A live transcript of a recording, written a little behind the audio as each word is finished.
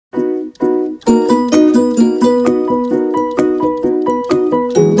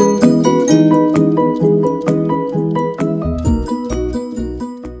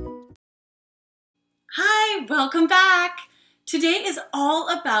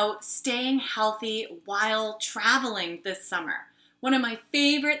about staying healthy while traveling this summer. One of my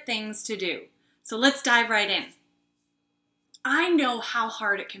favorite things to do. So let's dive right in. I know how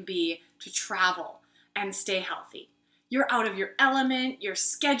hard it can be to travel and stay healthy. You're out of your element, your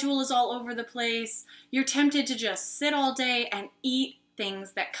schedule is all over the place, you're tempted to just sit all day and eat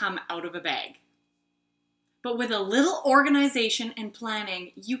things that come out of a bag. But with a little organization and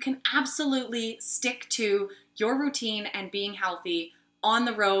planning, you can absolutely stick to your routine and being healthy on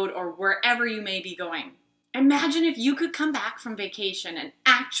the road or wherever you may be going. Imagine if you could come back from vacation and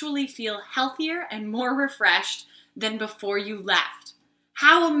actually feel healthier and more refreshed than before you left.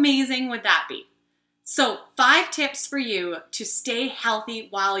 How amazing would that be? So, 5 tips for you to stay healthy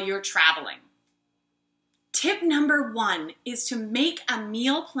while you're traveling. Tip number 1 is to make a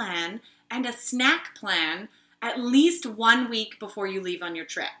meal plan and a snack plan at least 1 week before you leave on your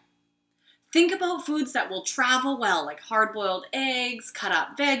trip. Think about foods that will travel well, like hard-boiled eggs, cut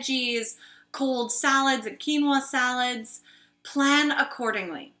up veggies, cold salads and quinoa salads. Plan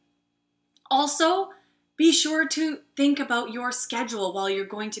accordingly. Also, be sure to think about your schedule while you're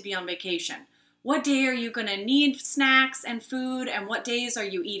going to be on vacation. What day are you going to need snacks and food, and what days are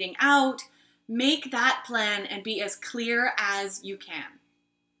you eating out? Make that plan and be as clear as you can.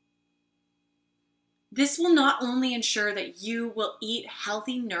 This will not only ensure that you will eat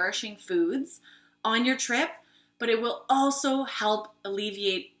healthy, nourishing foods on your trip, but it will also help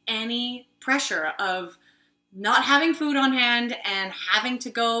alleviate any pressure of not having food on hand and having to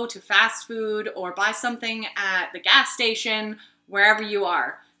go to fast food or buy something at the gas station, wherever you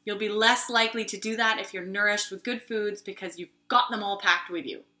are. You'll be less likely to do that if you're nourished with good foods because you've got them all packed with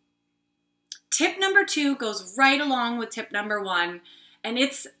you. Tip number 2 goes right along with tip number 1, and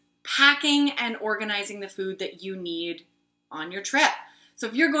it's packing and organizing the food that you need on your trip. So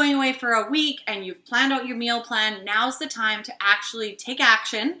if you're going away for a week and you've planned out your meal plan, now's the time to actually take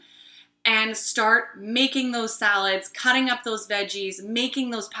action and start making those salads, cutting up those veggies, making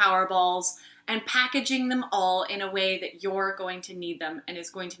those power balls, and packaging them all in a way that you're going to need them and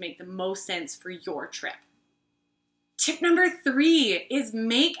is going to make the most sense for your trip. Tip number 3 is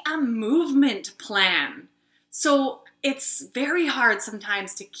make a movement plan. So it's very hard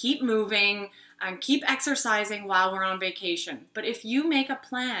sometimes to keep moving and keep exercising while we're on vacation. But if you make a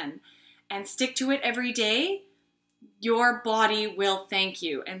plan and stick to it every day, your body will thank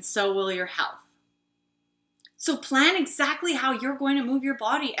you, and so will your health. So plan exactly how you're going to move your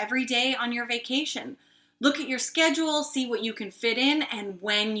body every day on your vacation. Look at your schedule, see what you can fit in and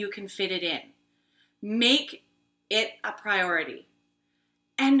when you can fit it in. Make it a priority.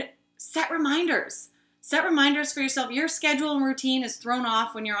 And set reminders. Set reminders for yourself. Your schedule and routine is thrown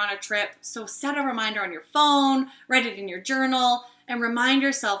off when you're on a trip, so set a reminder on your phone, write it in your journal, and remind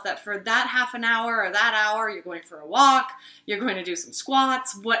yourself that for that half an hour or that hour, you're going for a walk, you're going to do some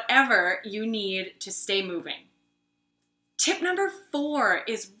squats, whatever you need to stay moving. Tip number 4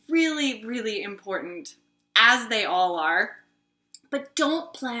 is really, really important, as they all are, but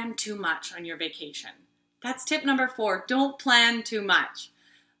don't plan too much on your vacation. That's tip number 4. Don't plan too much.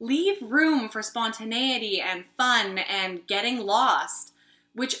 Leave room for spontaneity and fun and getting lost,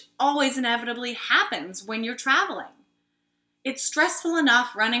 which always inevitably happens when you're traveling. It's stressful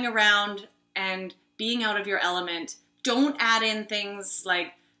enough running around and being out of your element. Don't add in things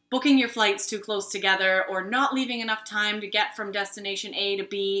like booking your flights too close together or not leaving enough time to get from destination A to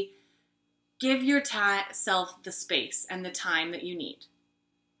B. Give yourself the space and the time that you need.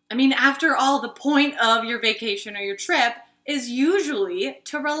 I mean, after all, the point of your vacation or your trip is usually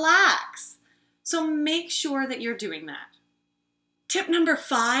to relax. So make sure that you're doing that. Tip number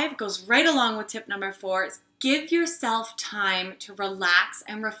 5 goes right along with tip number 4. Is give yourself time to relax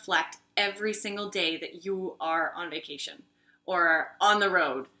and reflect every single day that you are on vacation or on the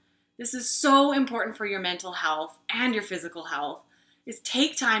road. This is so important for your mental health and your physical health. Is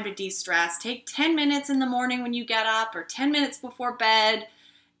take time to de-stress. Take 10 minutes in the morning when you get up or 10 minutes before bed.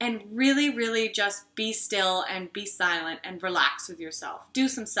 And really, really just be still and be silent and relax with yourself. Do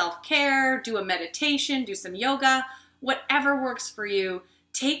some self-care, do a meditation, do some yoga, whatever works for you.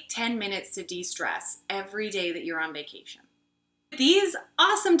 Take 10 minutes to de-stress every day that you're on vacation. With these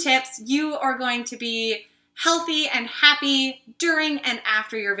awesome tips, you are going to be healthy and happy during and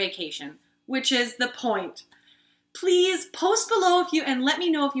after your vacation, which is the point. Please post below and let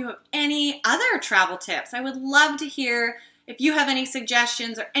me know if you have any other travel tips. I would love to hear if you have any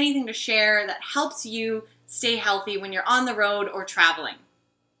suggestions or anything to share that helps you stay healthy when you're on the road or traveling.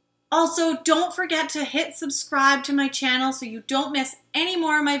 Also, don't forget to hit subscribe to my channel so you don't miss any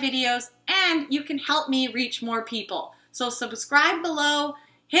more of my videos and you can help me reach more people. So subscribe below,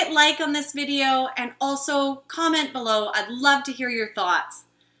 hit like on this video, and also comment below. I'd love to hear your thoughts.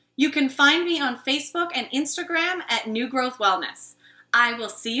 You can find me on Facebook and Instagram at New Growth Wellness. I will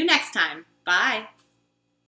see you next time. Bye.